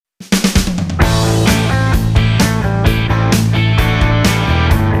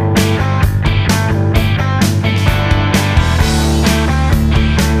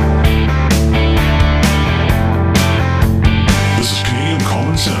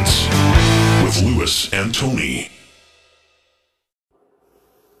Tony.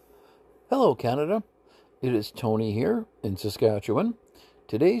 Hello, Canada. It is Tony here in Saskatchewan.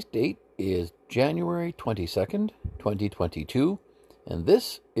 Today's date is January 22nd, 2022, and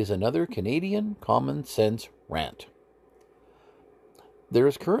this is another Canadian Common Sense rant. There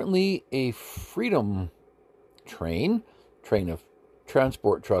is currently a Freedom train of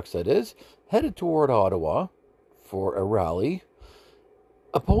transport trucks that is, headed toward Ottawa for a rally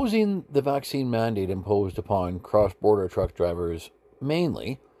opposing the vaccine mandate imposed upon cross-border truck drivers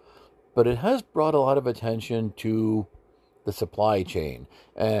mainly, but it has brought a lot of attention to the supply chain.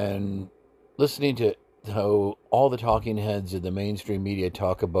 And listening to how all the talking heads in the mainstream media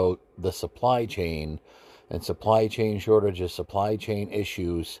talk about the supply chain and supply chain shortages, supply chain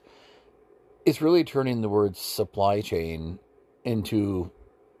issues, it's really turning the word supply chain into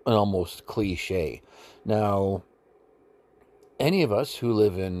an almost cliche. Now, any of us who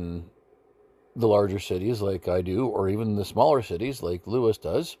live in the larger cities like I do, or even the smaller cities like Lewis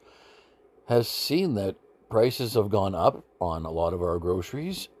does, has seen that prices have gone up on a lot of our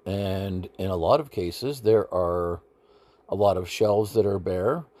groceries, and in a lot of cases there are a lot of shelves that are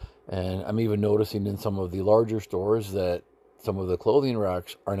bare, and I'm even noticing in some of the larger stores that some of the clothing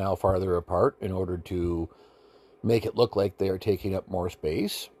racks are now farther apart in order to make it look like they are taking up more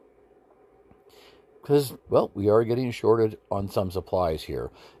space. Because, well, we are getting shorted on some supplies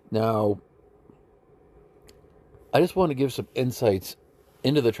here. Now, I just want to give some insights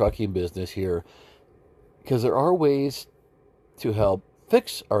into the trucking business here, because there are ways to help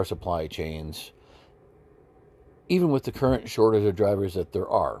fix our supply chains, even with the current shortage of drivers that there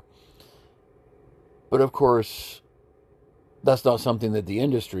are. But of course, that's not something that the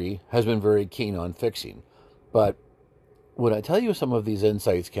industry has been very keen on fixing. But when I tell you some of these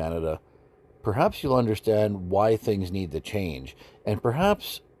insights, Canada, perhaps you'll understand why things need to change. And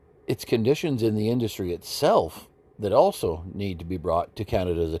perhaps it's conditions in the industry itself that also need to be brought to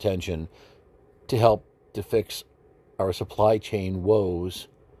Canada's attention to help to fix our supply chain woes,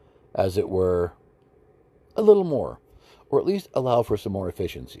 as it were, a little more, or at least allow for some more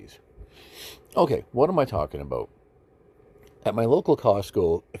efficiencies. Okay, what am I talking about? At my local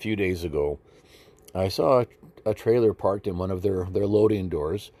Costco a few days ago, I saw a trailer parked in one of their loading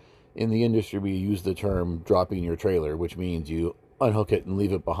doors. In the industry, we use the term dropping your trailer, which means you unhook it and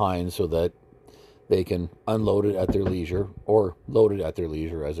leave it behind so that they can unload it at their leisure, or load it at their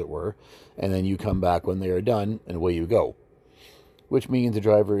leisure, as it were, and then you come back when they are done, and away you go. Which means the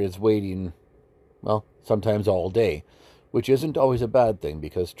driver is waiting, well, sometimes all day, which isn't always a bad thing,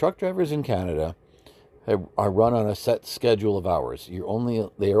 because truck drivers in Canada are run on a set schedule of hours.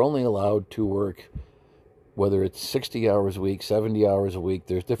 They are only allowed to work, whether it's 60 hours a week, 70 hours a week.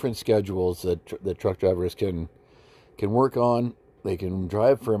 There's different schedules that truck drivers can work on. They can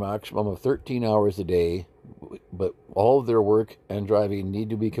drive for a maximum of 13 hours a day, but all of their work and driving need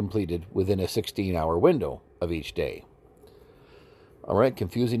to be completed within a 16-hour window of each day. All right,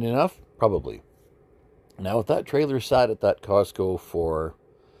 confusing enough? Probably. Now, if that trailer sat at that Costco for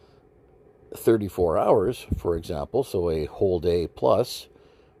 34 hours, for example, so a whole day plus,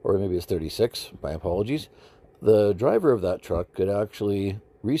 or maybe it's 36, my apologies, the driver of that truck could actually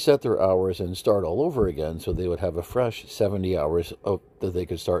reset their hours and start all over again, so they would have a fresh 70 hours that they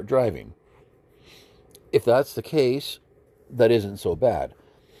could start driving. If that's the case, that isn't so bad.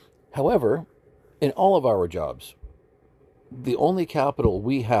 However, in all of our jobs, the only capital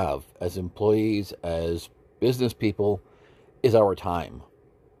we have as employees, as business people, is our time.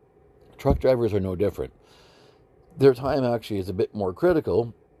 Truck drivers are no different. Their time actually is a bit more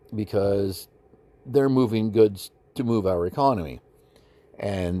critical because they're moving goods to move our economy.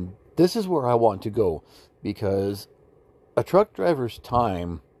 And this is where I want to go, because a truck driver's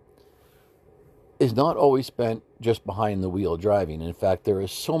time is not always spent just behind the wheel driving. In fact, there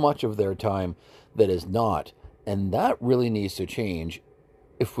is so much of their time that is not. And that really needs to change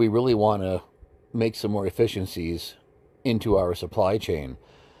if we really want to make some more efficiencies into our supply chain.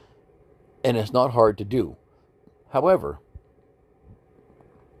 And it's not hard to do. However,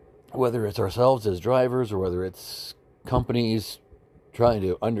 whether it's ourselves as drivers or whether it's companies trying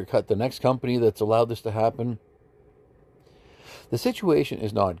to undercut the next company that's allowed this to happen, the situation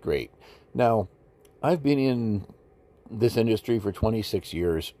is not great. Now, I've been in this industry for 26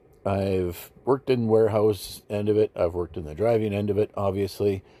 years. I've worked in warehouse end of it. I've worked in the driving end of it,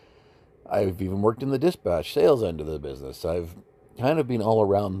 obviously. I've even worked in the dispatch sales end of the business. I've kind of been all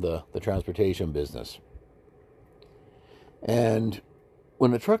around the transportation business. And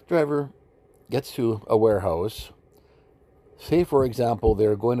when a truck driver gets to a warehouse, say for example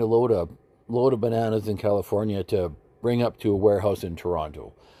they're going to load a load of bananas in California to bring up to a warehouse in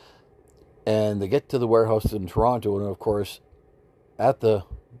Toronto, And they get to the warehouse in Toronto, and of course, at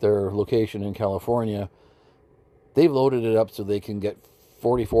their location in California, they've loaded it up so they can get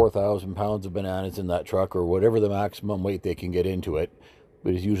 44,000 pounds of bananas in that truck, or whatever the maximum weight they can get into it,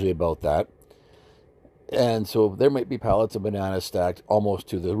 but it's usually about that. And so there might be pallets of bananas stacked almost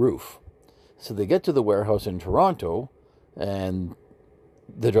to the roof. So they get to the warehouse in Toronto, and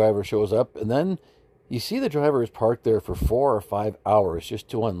the driver shows up, and then you see the driver is parked there for 4 or 5 hours just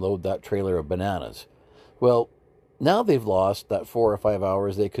to unload that trailer of bananas. Well, now they've lost that 4 or 5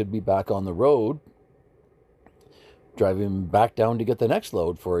 hours. They could be back on the road, driving back down to get the next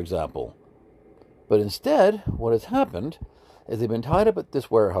load, for example. But instead, what has happened is they've been tied up at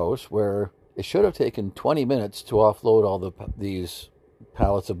this warehouse where it should have taken 20 minutes to offload all these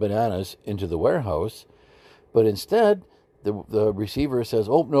pallets of bananas into the warehouse. But instead, the receiver says,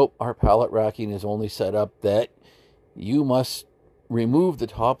 oh, nope, our pallet racking is only set up that you must remove the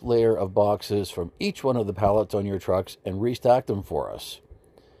top layer of boxes from each one of the pallets on your trucks and restack them for us.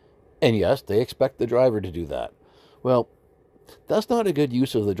 And yes, they expect the driver to do that. Well, that's not a good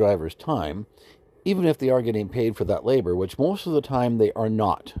use of the driver's time, even if they are getting paid for that labor, which most of the time they are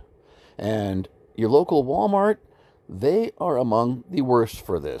not. And your local Walmart, they are among the worst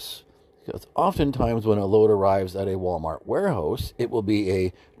for this. Because oftentimes when a load arrives at a Walmart warehouse, it will be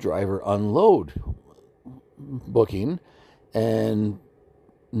a driver unload booking, and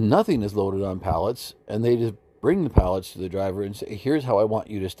nothing is loaded on pallets, and they just bring the pallets to the driver and say, here's how I want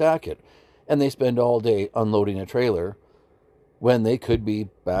you to stack it. And they spend all day unloading a trailer when they could be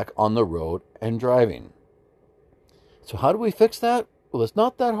back on the road and driving. So how do we fix that? Well, it's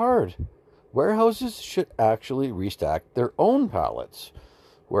not that hard. Warehouses should actually restack their own pallets.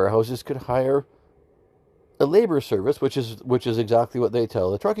 Warehouses could hire a labor service, which is exactly what they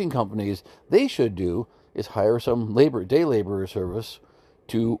tell the trucking companies they should do, is hire some day labor service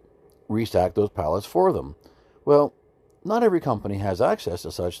to restack those pallets for them. Well, not every company has access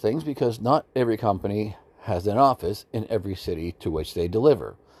to such things because not every company has an office in every city to which they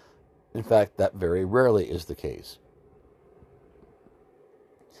deliver. In fact, that very rarely is the case.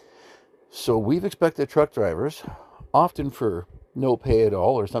 So we've expected truck drivers, often for no pay at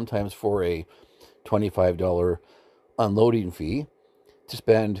all, or sometimes for a $25 unloading fee, to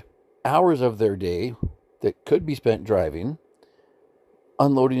spend hours of their day that could be spent driving,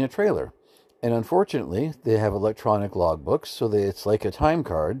 unloading a trailer. And unfortunately, they have electronic logbooks, so that it's like a time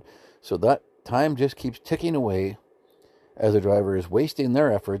card. So that time just keeps ticking away as the driver is wasting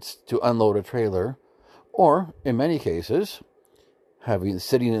their efforts to unload a trailer, or in many cases,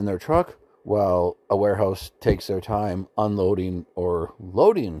 sitting in their truck while a warehouse takes their time unloading or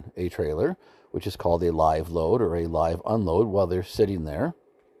loading a trailer, which is called a live load or a live unload, while they're sitting there.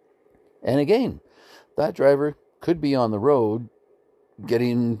 And again, that driver could be on the road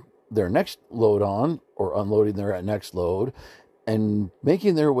getting their next load on or unloading their next load and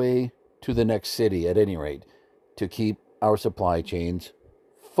making their way to the next city at any rate to keep our supply chains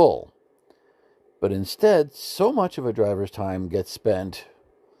full. But instead, so much of a driver's time gets spent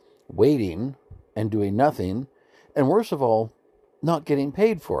waiting and doing nothing, and worst of all, not getting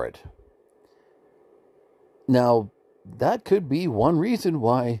paid for it. Now, that could be one reason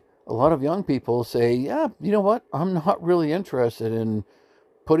why a lot of young people say, yeah, you know what, I'm not really interested in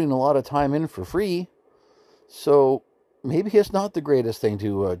putting a lot of time in for free, so maybe it's not the greatest thing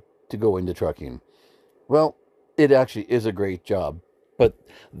to go into trucking. Well, it actually is a great job, but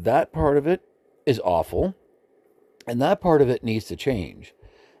that part of it is awful, and that part of it needs to change.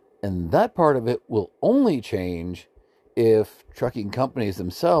 And that part of it will only change if trucking companies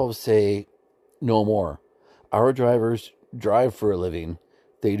themselves say, no more. Our drivers drive for a living.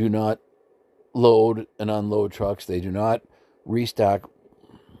 They do not load and unload trucks. They do not restack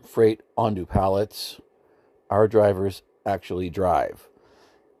freight onto pallets. Our drivers actually drive.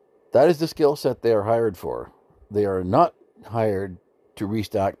 That is the skill set they are hired for. They are not hired to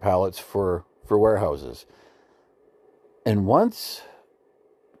restack pallets for warehouses. And once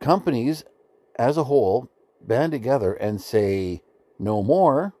companies as a whole band together and say no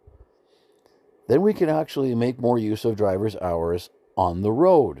more, then we can actually make more use of drivers' hours on the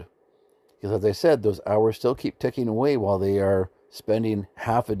road. Because as I said, those hours still keep ticking away while they are spending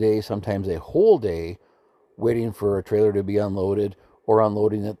half a day, sometimes a whole day, waiting for a trailer to be unloaded or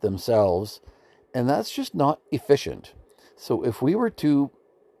unloading it themselves. And that's just not efficient. So if we were to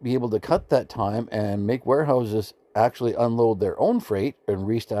be able to cut that time and make warehouses actually unload their own freight and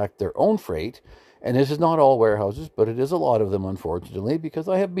restack their own freight, and this is not all warehouses, but it is a lot of them, unfortunately, because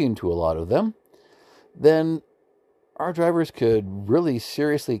I have been to a lot of them, then our drivers could really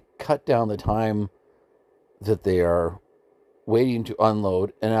seriously cut down the time that they are waiting to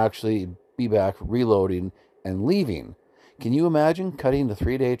unload and actually be back reloading and leaving. Can you imagine cutting the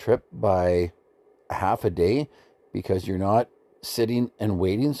 3-day trip by half a day because you're not sitting and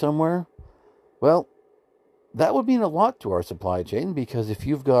waiting somewhere? Well, that would mean a lot to our supply chain, because if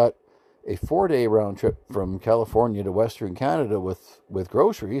you've got a 4-day round trip from California to Western Canada with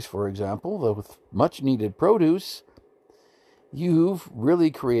groceries, for example, with much needed produce, you've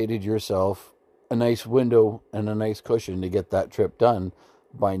really created yourself a nice window and a nice cushion to get that trip done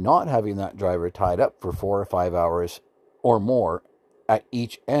by not having that driver tied up for 4 or 5 hours or more at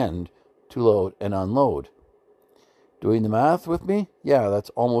each end to load and unload. Doing the math with me? Yeah, that's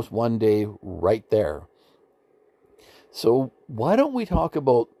almost 1 day right there. So why don't we talk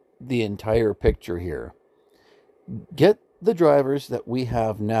about the entire picture here? Get the drivers that we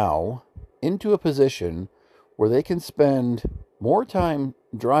have now into a position where they can spend more time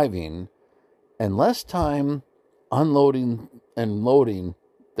driving and less time unloading and loading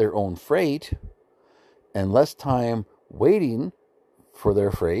their own freight, and less time waiting for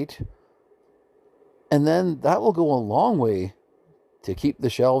their freight. And then that will go a long way to keep the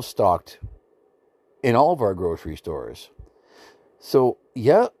shelves stocked in all of our grocery stores. So,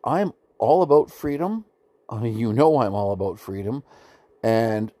 yeah, I'm all about freedom. You know I'm all about freedom.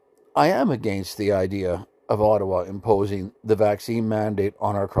 And I am against the idea of Ottawa imposing the vaccine mandate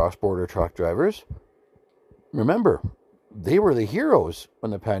on our cross-border truck drivers. Remember, they were the heroes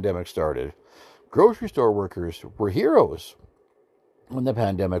when the pandemic started. Grocery store workers were heroes when the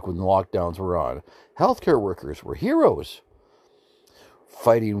lockdowns were on. Healthcare workers were heroes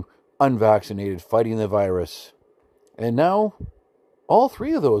fighting unvaccinated, fighting the virus. And now, all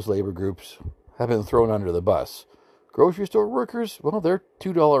three of those labor groups have been thrown under the bus. Grocery store workers, well, their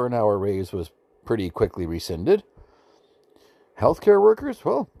 $2 an hour raise was pretty quickly rescinded. Healthcare workers,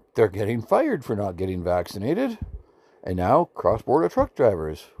 well, they're getting fired for not getting vaccinated. And now, cross-border truck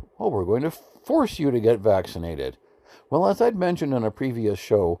drivers, well, we're going to force you to get vaccinated. Well, as I'd mentioned on a previous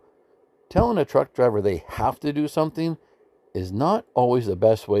show, telling a truck driver they have to do something is not always the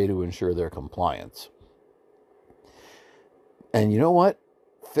best way to ensure their compliance. And you know what?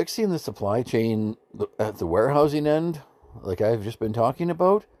 Fixing the supply chain at the warehousing end, like I've just been talking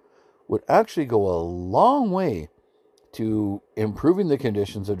about, would actually go a long way to improving the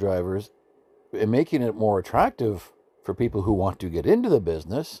conditions of drivers and making it more attractive for people who want to get into the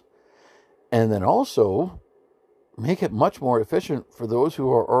business, and then also make it much more efficient for those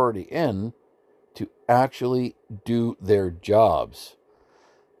who are already in to actually do their jobs.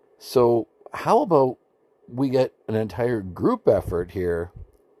 So how about we get an entire group effort here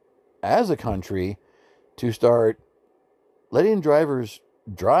as a country to start letting drivers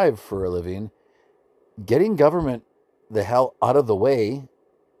drive for a living, getting government the hell out of the way,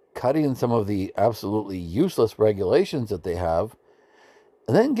 cutting some of the absolutely useless regulations that they have,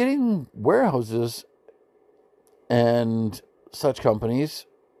 and then getting warehouses and such companies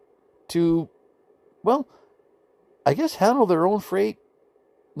to, well, I guess handle their own freight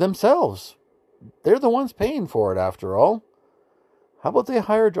themselves. They're the ones paying for it after all. How about they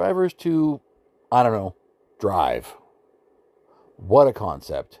hire drivers to, I don't know, drive? What a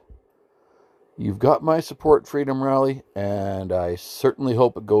concept. You've got my support, Freedom Rally, and I certainly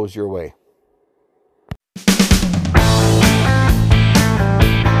hope it goes your way.